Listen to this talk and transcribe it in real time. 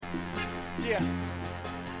Yeah.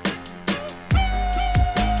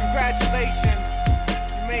 Congratulations.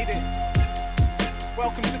 You made it.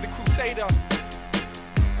 Welcome to the Crusader.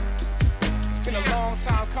 It's been a long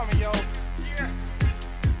time coming, yo.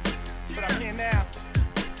 But I'm here now.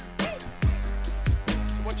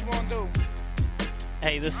 So what you want to do?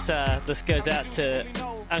 Hey, this goes out to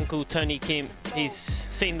Uncle Tony Kemp. He's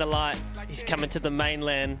seen the light. He's coming to the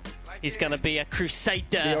mainland. He's going to be a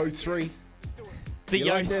crusader. The 03. The You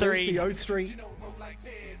like that? 03. It's the 03.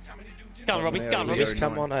 Go on, Robbie. Go on, You Robbie. just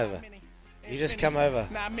come on over. You just come over.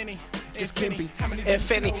 Not many. Just Kempy. If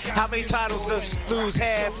any. How many titles does Blues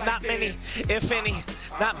have? Not many. If any.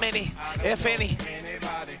 Not many. If any.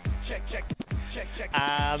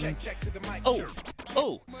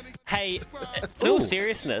 Hey, in all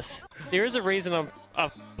seriousness, there is a reason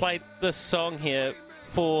I've played this song here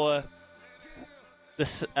for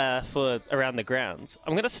this for Around the Grounds.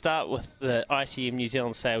 I'm going to start with the ITM New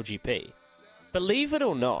Zealand Sail GP. Believe it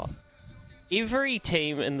or not, every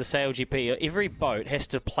team in the Sail GP, or every boat, has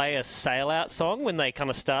to play a sail out song when they kind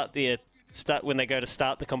of when they go to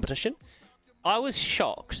start the competition. I was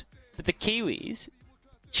shocked that the Kiwis,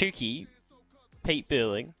 Chuki, Pete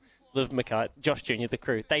Burling, Liv Mackay, Josh Jr., the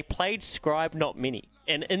crew, they played Scribe Not Many.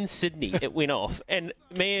 And in Sydney, it went off. And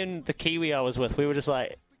me and the Kiwi I was with, we were just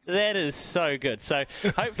like, that is so good. So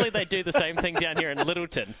hopefully they do the same thing down here in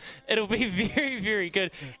Littleton. It'll be very, very good.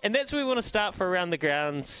 And that's where we want to start for Around the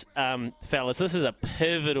Grounds, fellas. This is a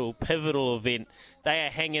pivotal event. They are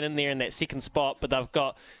hanging in there in that second spot, but they've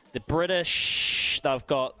got the British, they've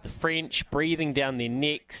got the French breathing down their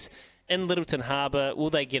necks. In Littleton Harbour, will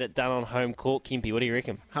they get it done on home court? Kempy, what do you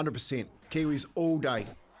reckon? 100%. Kiwis all day.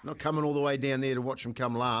 Not coming all the way down there to watch them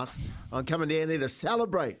come last. I'm coming down there to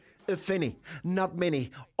celebrate. If any. Not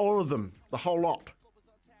many. All of them. The whole lot.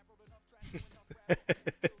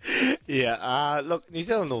 Yeah. Look, New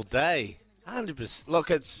Zealand all day. 100%.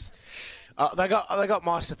 Look, it's they got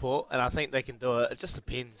my support, and I think they can do it. It just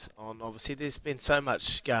depends on, obviously, there's been so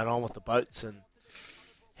much going on with the boats and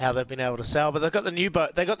how they've been able to sail, but they've got the new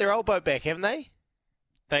boat. They got their old boat back, haven't they?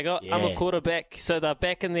 They got Amakura back, so they're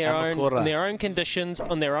back in their own conditions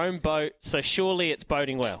on their own boat. So surely it's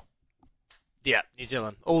boating well. Yeah, New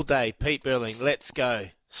Zealand all day. Pete Burling, let's go.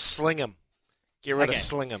 Sling him. Get rid of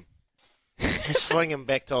Sling him. Sling him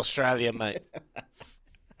back to Australia, mate.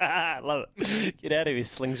 Love it. Get out of here,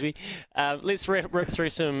 Slingsby. Let's rip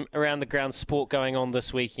through some around the ground sport going on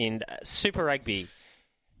this weekend. Super Rugby.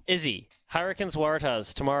 Izzy. Hurricanes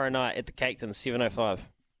Waratahs tomorrow night at the Caketon, 7:05.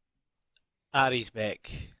 Artie's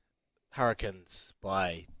back. Hurricanes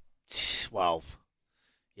by 12.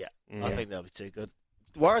 Yeah, I think they'll be too good.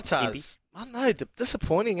 Waratahs, I don't know,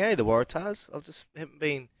 disappointing, the Waratahs. I just haven't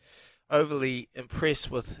been overly impressed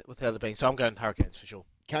with how they've been. So I'm going Hurricanes for sure.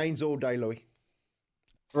 Canes all day, Louis.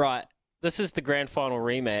 Right. This is the grand final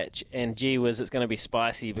rematch, and gee whiz, it's going to be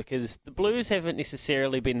spicy because the Blues haven't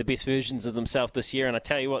necessarily been the best versions of themselves this year, and I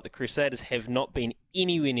tell you what, the Crusaders have not been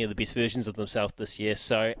anywhere near the best versions of themselves this year.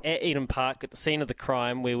 So at Eden Park, at the scene of the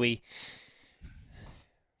crime, where we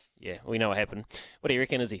know what happened. What do you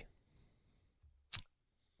reckon, Izzy?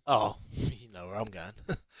 Oh, you know where I'm going.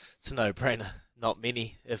 It's a no-brainer. Not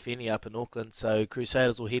many, if any, up in Auckland. So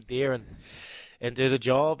Crusaders will head there and do the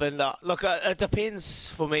job. And look, it depends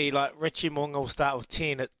for me. Like Richie Moonga will start with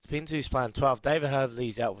 10. It depends who's playing 12. David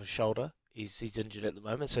Hartley's out with his shoulder. He's injured at the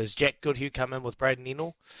moment. So is Jack Goodhue come in with Braden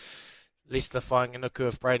Ennell? Leicester Whainganuku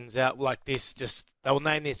if Braden's out. Like this, they'll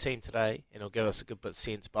name their team today and it'll give us a good bit of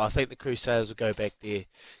sense. But I think the Crusaders will go back there,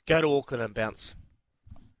 go to Auckland and bounce.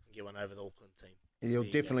 And get one over the Auckland team. There'll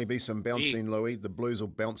definitely be some bouncing, Louis. The Blues will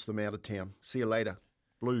bounce them out of town. See you later.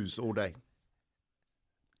 Blues all day.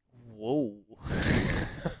 Whoa.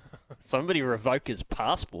 Somebody revoke his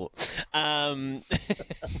passport. No,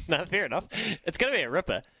 fair enough. It's going to be a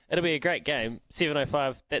ripper. It'll be a great game.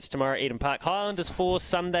 7:05, that's tomorrow at Eden Park. Highlanders 4,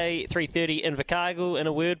 Sunday, 3:30 in Invercargill. In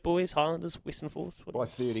a word, boys, Highlanders, Western Force. By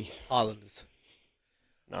 30. Highlanders.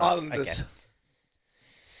 Nice. Highlanders.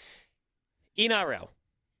 Okay. NRL.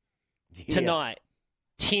 Tonight,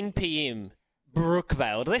 10 p.m,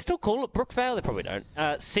 Brookvale. Do they still call it Brookvale? They probably don't.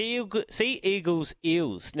 Sea Eagles,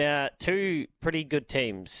 Eels. Now, two pretty good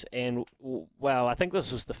teams. And, well, I think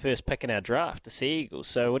this was the first pick in our draft, the Sea Eagles.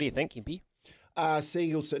 So what do you think, Kempy? Sea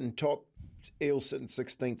Eagles sitting top. Eels sitting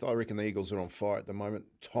 16th. I reckon the Eagles are on fire at the moment.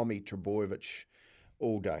 Tommy Trebojevic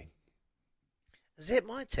all day. Is that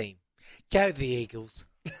my team? Go the Eagles.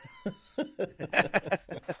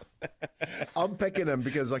 I'm picking them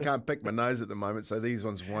because I can't pick my nose at the moment, so these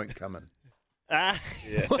ones won't come in.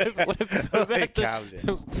 What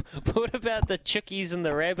about the Chickies and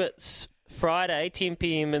the Rabbits Friday, 10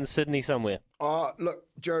 p.m. in Sydney somewhere. Look,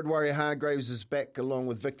 Jared Warrior-Hargraves is back along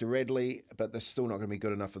with Victor Radley, but they're still not going to be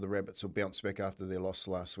good enough for the Rabbits, who'll bounce back after their loss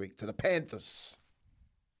last week to the Panthers.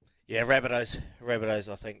 Yeah,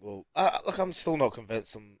 Rabbitohs, I think will. Look, I'm still not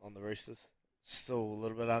convinced on the Roosters. Still a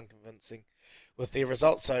little bit unconvincing with their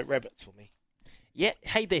results, so Rabbits for me. Yeah,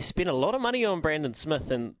 hey, they spent a lot of money on Brandon Smith,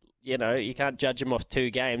 and, you know, you can't judge him off 2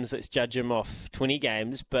 games. Let's judge him off 20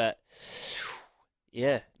 games, but,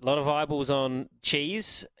 yeah, a lot of eyeballs on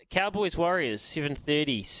Cheese. Cowboys-Warriors,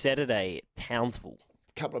 7:30 Saturday, Townsville.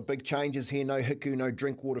 Couple of big changes here. No Hiku, no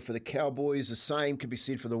Drinkwater for the Cowboys. The same could be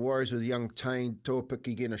said for the Warriors with young Tane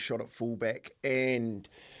Tuapiki getting a shot at fullback, and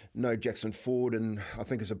no Jackson Ford. And I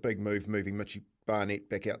think it's a big move moving Mitchie Barnett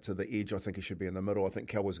back out to the edge. I think he should be in the middle. I think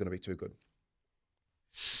Cowboys are going to be too good.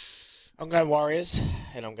 I'm going Warriors,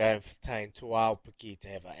 and I'm going for Tane Tuapiki to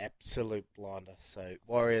have an absolute blinder. So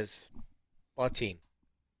Warriors by 10.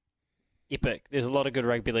 Epic. There's a lot of good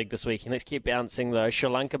rugby league this weekend. Let's keep bouncing, though. Sri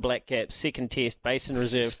Lanka Black Caps, second test, Basin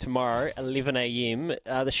Reserve tomorrow, 11 a.m.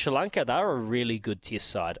 The Sri Lanka, they're a really good test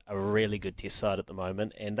side at the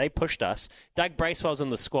moment, and they pushed us. Doug Bracewell's in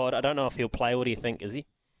the squad. I don't know if he'll play. What do you think, Izzy?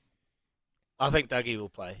 I think Dougie will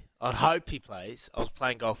play. I'd hope he plays. I was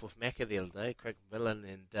playing golf with Macca the other day, Craig Millen,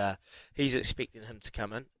 and he's expecting him to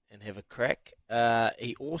come in and have a crack.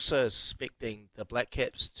 He also is expecting the Black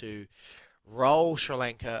Caps to roll Sri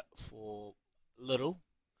Lanka for little,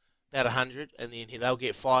 about 100, and then they'll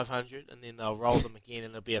get 500, and then they'll roll them again,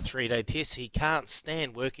 and it'll be a 3-day test. He can't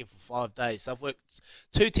stand working for 5 days. They've worked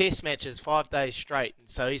 2 test matches, 5 days straight, and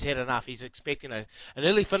so he's had enough. He's expecting an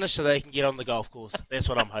early finish so they can get on the golf course. That's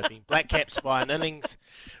what I'm hoping. Black Caps by an innings.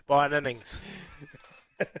 Well,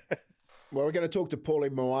 we're going to talk to Paulie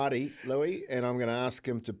Moati, Louis, and I'm going to ask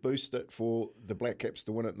him to boost it for the Black Caps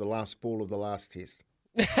to win it in the last ball of the last test.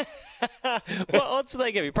 What odds will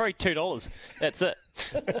they give you? Probably $2. That's it.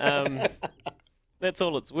 That's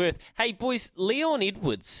all it's worth. Hey, boys, Leon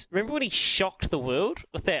Edwards, remember when he shocked the world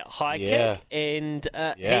with that high kick? And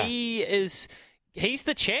he's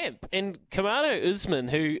the champ. And Kamado Usman,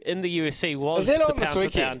 who in the UFC was that the on this pound for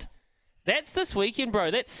weekend? pound. That's this weekend,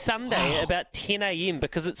 bro. That's Sunday at about 10 a.m.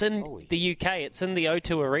 because it's in the UK. It's in the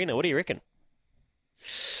O2 Arena. What do you reckon?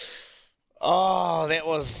 Oh, that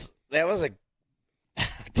was a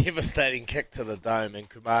devastating kick to the dome, and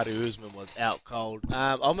Kamado Usman was out cold.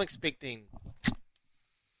 I'm expecting.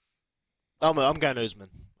 I'm going Usman.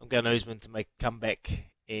 I'm going Usman to make a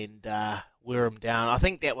comeback and wear him down. I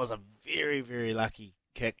think that was a very, very lucky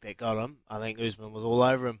kick that got him. I think Usman was all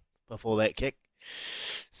over him before that kick.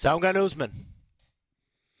 So I'm going Usman.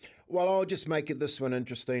 Well, I'll just make it this one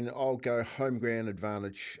interesting. I'll go home ground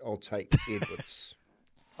advantage. I'll take Edwards.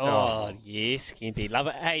 Oh, yes, Kempy. Love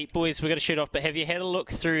it. Hey, boys, we've got to shoot off, but have you had a look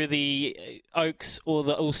through the Oaks or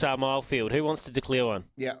the Ulsar Mile field? Who wants to declare one?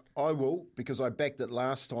 Yeah, I will, because I backed it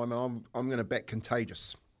last time, and I'm going to back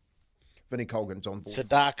Contagious. Vinnie Colgan's on board.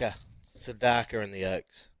 Sadaka in the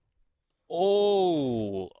Oaks.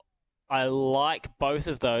 Oh, I like both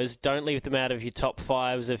of those. Don't leave them out of your top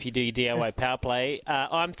 5s if you do your DIY power play.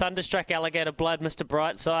 I'm Thunderstruck, Alligator Blood, Mr.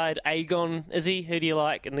 Brightside, Aegon, Izzy. Who do you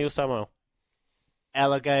like in the Ulsar Mile?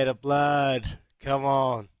 Alligator Blood. Come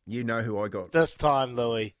on. You know who I got. This time,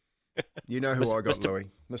 Louis. You know who I got, Louis.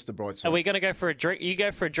 Mr. Brightside. Are we going to go for a drink? You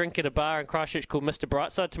go for a drink at a bar in Christchurch called Mr.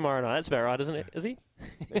 Brightside tomorrow night. That's about right, isn't it, Izzy?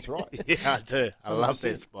 That's right. Yeah, I do. I love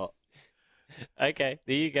that spot. Okay,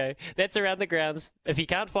 there you go. That's around the grounds. If you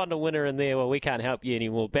can't find a winner in there, well, we can't help you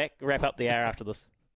anymore. Wrap up the hour after this.